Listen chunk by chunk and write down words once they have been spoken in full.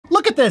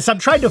this, I'm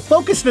trying to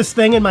focus this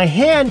thing and my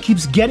hand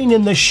keeps getting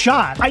in the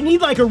shot. I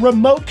need like a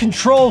remote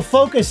control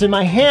focus in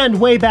my hand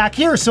way back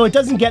here so it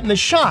doesn't get in the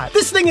shot.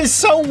 This thing is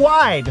so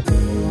wide.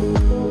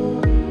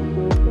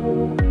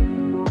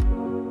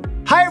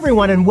 Hi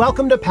everyone and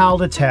welcome to Pal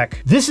to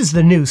Tech. This is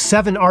the new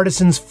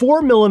 7Artisans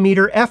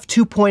 4mm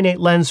f2.8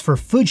 lens for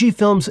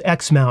Fujifilm's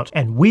X mount,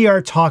 and we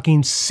are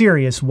talking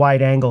serious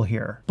wide angle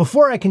here.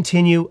 Before I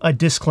continue, a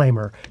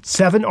disclaimer.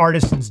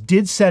 7Artisans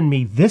did send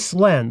me this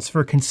lens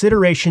for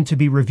consideration to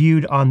be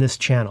reviewed on this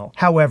channel.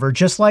 However,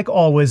 just like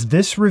always,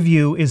 this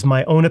review is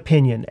my own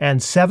opinion, and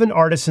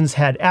 7Artisans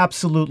had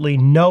absolutely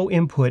no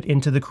input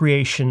into the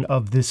creation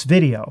of this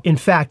video. In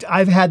fact,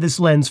 I've had this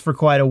lens for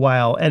quite a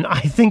while, and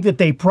I think that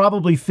they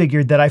probably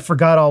figured that I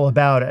forgot all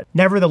about it.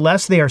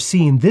 Nevertheless, they are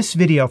seeing this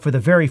video for the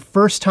very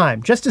first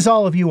time, just as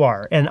all of you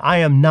are, and I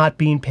am not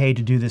being paid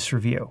to do this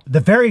review. The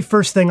very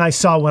first thing I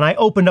saw when I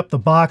opened up the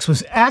box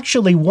was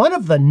actually one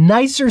of the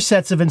nicer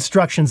sets of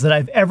instructions that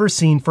I've ever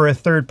seen for a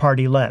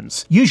third-party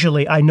lens.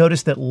 Usually, I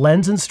notice that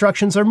lens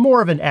instructions are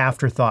more of an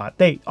afterthought.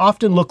 They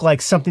often look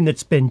like something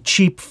that's been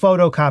cheap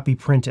photocopy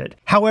printed.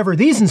 However,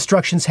 these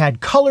instructions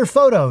had color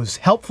photos,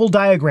 helpful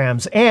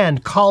diagrams,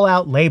 and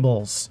call-out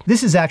labels.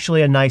 This is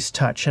actually a nice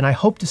touch, and I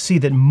hope to see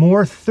that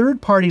more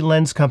third-party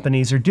lens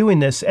companies are doing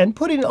this and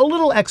putting a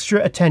little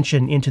extra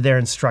attention into their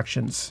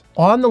instructions.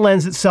 On the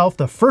lens itself,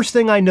 the first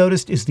thing I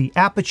noticed is the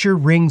aperture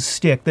ring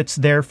stick that's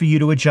there for you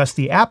to adjust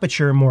the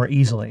aperture more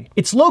easily.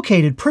 It's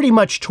located pretty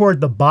much toward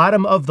the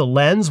bottom of the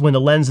lens when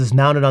the lens is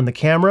mounted on the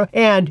camera,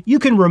 and you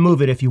can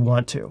remove it if you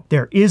want to.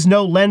 There is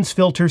no lens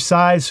filter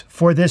size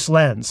for this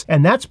lens,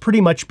 and that's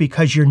pretty much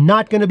because you're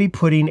not going to be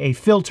putting a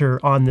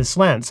filter on this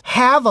lens.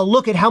 Have a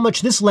look at how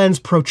much this lens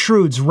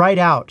protrudes right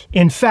out.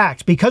 In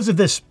fact, because of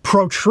this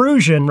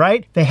protrusion,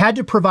 right, they had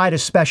to provide a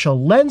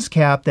special lens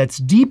cap that's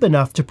deep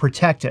enough to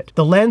protect it.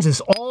 The lens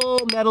is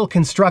all metal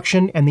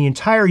construction and the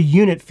entire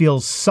unit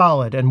feels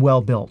solid and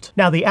well built.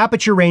 Now the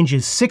aperture range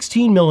is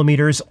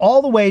 16mm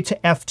all the way to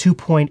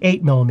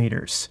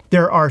f2.8mm.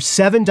 There are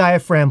 7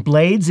 diaphragm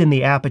blades in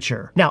the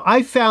aperture. Now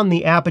I found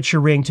the aperture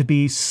ring to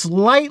be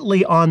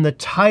slightly on the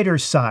tighter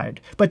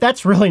side, but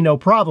that's really no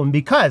problem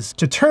because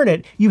to turn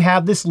it, you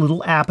have this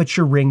little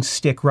aperture ring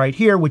stick right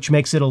here, which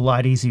makes it a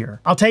lot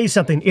easier. I'll tell you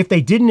something, if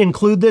they didn't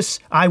include this,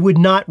 I would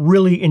not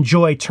really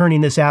enjoy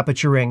turning this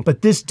aperture ring,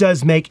 but this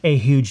does make a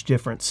huge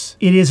difference.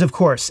 It is, of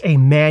course, a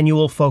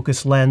manual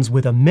focus lens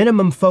with a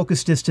minimum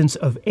focus distance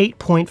of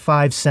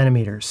 8.5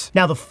 centimeters.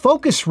 Now, the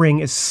focus ring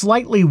is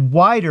slightly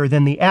wider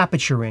than the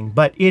aperture ring,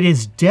 but it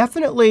is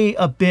definitely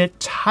a bit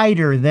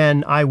tighter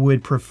than I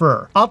would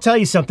prefer. I'll tell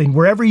you something,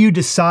 wherever you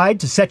decide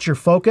to set your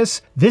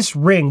focus, this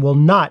ring will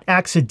not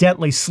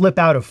accidentally slip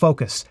out of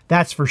focus.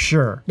 That's for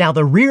sure. Now,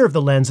 the rear of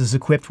the lens is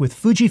equipped with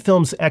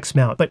Fujifilm's X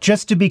mount, but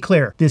just to be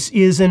clear, this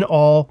is an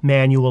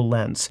all-manual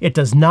lens. It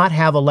does not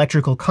have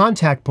electrical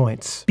contact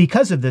points.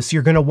 Because of this,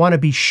 you're going to want to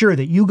be sure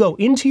that you go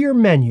into your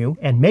menu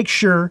and make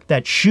sure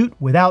that shoot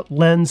without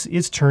lens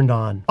is turned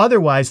on.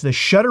 Otherwise, the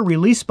shutter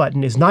release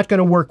button is not going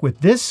to work with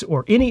this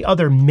or any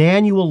other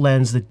manual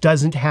lens that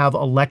doesn't have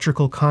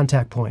electrical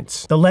contact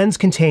points. The lens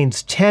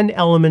contains 10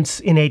 elements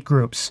in 8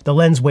 groups. The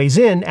lens weighs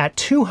in at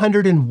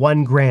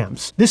 201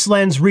 grams. This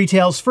lens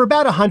retails for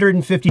about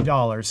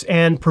 $150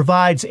 and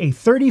provides a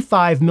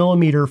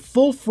 35mm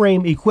full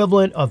frame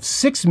equivalent of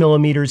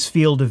 6mm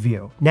field of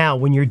view. Now,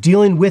 when you're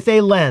dealing with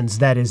a lens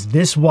that is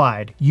this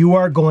wide, you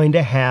are going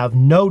to have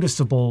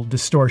noticeable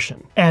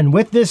distortion. And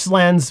with this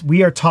lens,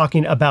 we are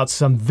talking about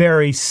some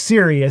very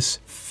serious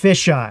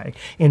fisheye.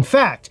 In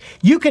fact,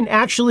 you can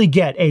actually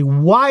get a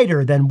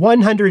wider than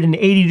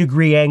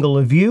 180-degree angle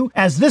of view,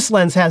 as this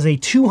lens has a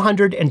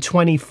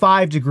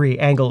 225-degree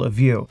angle of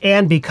view.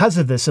 And because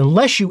of this,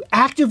 unless you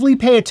actively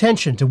pay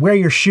attention to where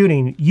you're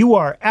shooting, you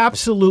are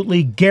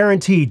absolutely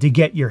guaranteed to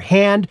get your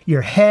hand,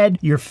 your head,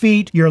 your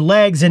feet, your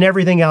legs, and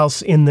everything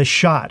else in the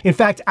shot. In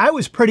fact, I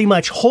was pretty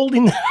much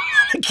holding the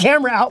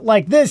camera out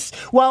like this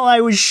while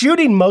I was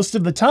shooting most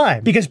of the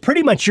time, because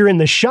pretty much you're in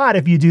the shot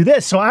if you do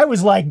this. So I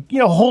was like, you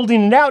know,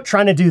 holding it out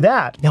trying to do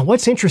that. Now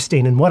what's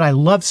interesting and what I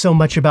love so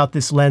much about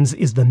this lens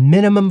is the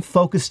minimum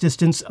focus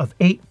distance of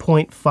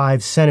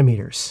 8.5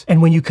 centimeters.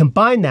 And when you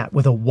combine that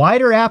with a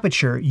wider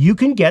aperture, you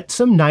can get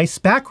some nice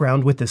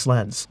background with this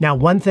lens. Now,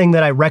 one thing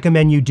that I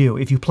recommend you do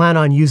if you plan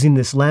on using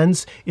this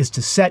lens is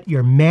to set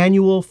your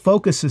manual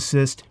focus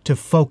assist to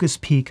focus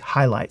peak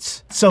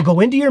highlights. So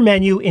go into your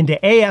menu into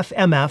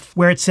AF/MF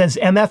where it says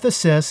MF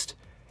assist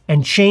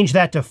and change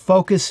that to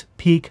focus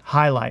peak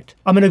highlight.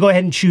 I'm gonna go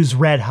ahead and choose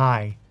red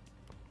high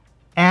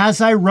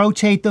as I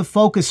rotate the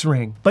focus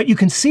ring. But you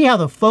can see how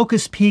the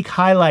focus peak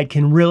highlight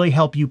can really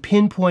help you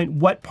pinpoint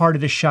what part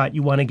of the shot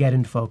you want to get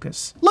in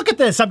focus. Look at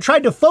this, I'm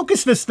trying to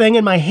focus this thing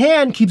and my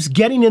hand keeps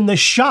getting in the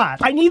shot.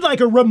 I need like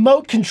a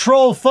remote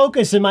control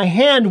focus in my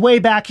hand way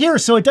back here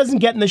so it doesn't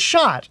get in the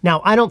shot.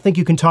 Now, I don't think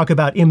you can talk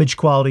about image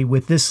quality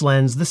with this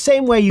lens the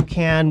same way you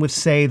can with,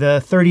 say,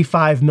 the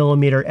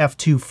 35mm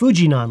f2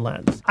 Fujinon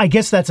lens. I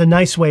guess that's a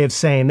nice way of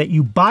saying that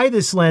you buy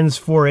this lens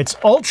for its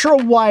ultra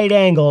wide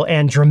angle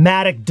and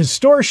dramatic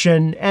distortion,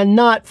 distortion and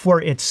not for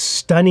its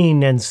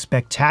stunning and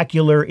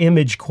spectacular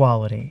image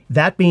quality.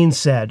 That being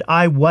said,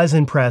 I was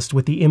impressed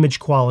with the image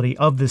quality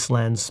of this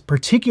lens,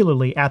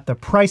 particularly at the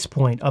price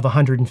point of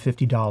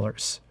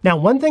 $150. Now,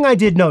 one thing I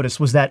did notice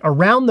was that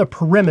around the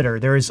perimeter,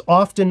 there is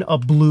often a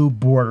blue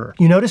border.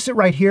 You notice it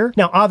right here?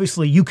 Now,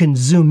 obviously, you can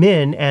zoom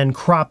in and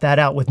crop that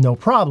out with no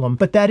problem,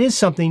 but that is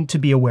something to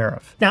be aware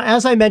of. Now,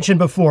 as I mentioned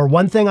before,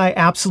 one thing I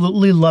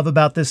absolutely love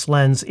about this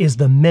lens is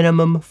the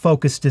minimum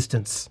focus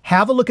distance.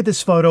 Have a look at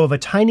this photo of a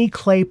tiny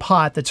clay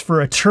pot that's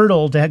for a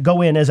turtle to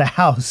go in as a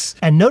house,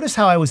 and notice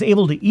how I was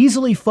able to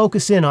easily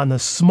focus in on the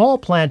small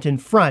plant in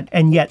front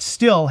and yet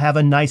still have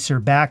a nicer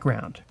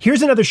background.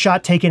 Here's another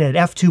shot taken at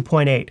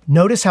f2.8.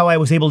 Notice how I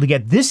was able to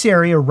get this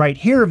area right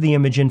here of the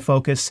image in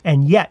focus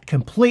and yet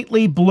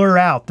completely blur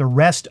out the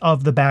rest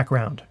of the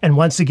background. And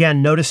once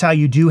again, notice how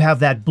you do have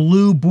that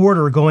blue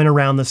border going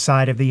around the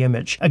side of the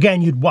image.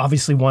 Again, you'd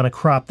obviously want to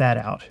crop that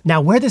out.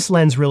 Now, where this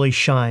lens really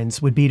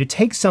shines would be to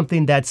take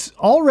something that's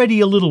already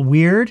a little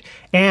weird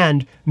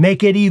and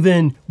make it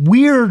even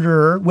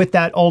weirder with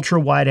that ultra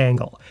wide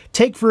angle.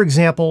 Take, for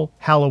example,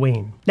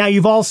 Halloween. Now,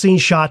 you've all seen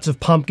shots of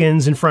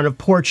pumpkins in front of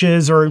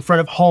porches or in front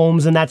of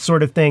homes and that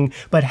sort of thing,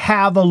 but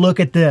have a look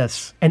at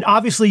this. And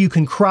obviously you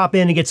can crop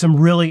in and get some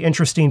really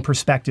interesting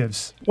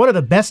perspectives. One of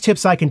the best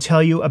tips I can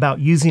tell you about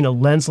using a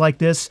lens like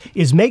this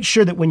is make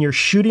sure that when you're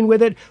shooting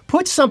with it,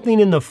 put something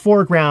in the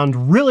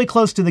foreground really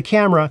close to the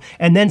camera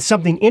and then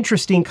something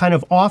interesting kind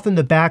of off in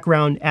the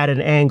background at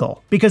an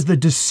angle. Because the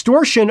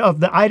distortion of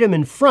the item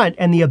in front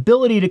and the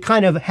ability to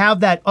kind of have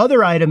that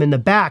other item in the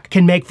back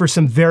can make for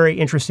some very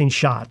interesting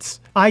shots.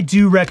 I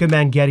do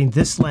recommend getting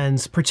this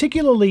lens,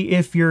 particularly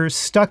if you're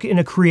stuck in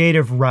a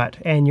creative rut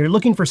and you're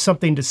looking for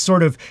something to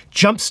sort of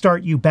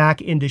jumpstart you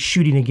back into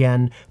shooting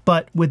again,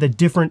 but with a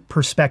different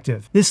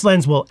perspective. This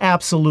lens will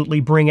absolutely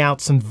bring out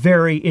some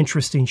very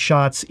interesting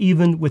shots,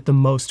 even with the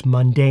most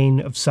mundane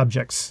of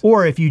subjects.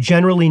 Or if you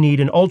generally need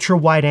an ultra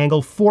wide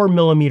angle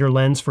 4mm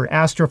lens for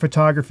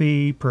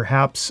astrophotography,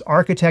 perhaps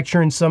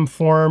architecture in some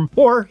form,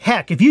 or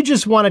heck, if you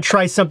just want to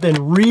try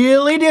something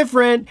really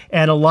different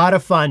and a lot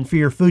of fun for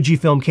your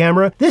Fujifilm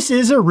camera, this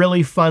is a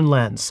really fun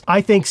lens.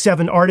 I think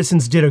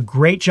 7Artisans did a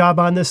great job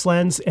on this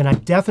lens, and I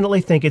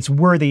definitely think it's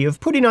worthy of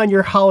putting on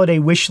your holiday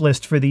wish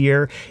list for the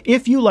year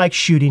if you like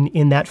shooting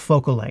in that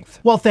focal length.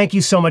 Well, thank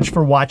you so much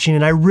for watching,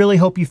 and I really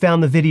hope you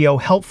found the video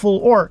helpful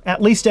or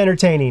at least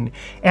entertaining.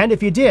 And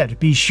if you did,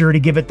 be sure to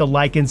give it the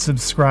like and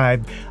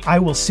subscribe. I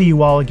will see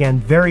you all again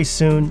very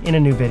soon in a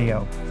new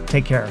video.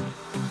 Take care.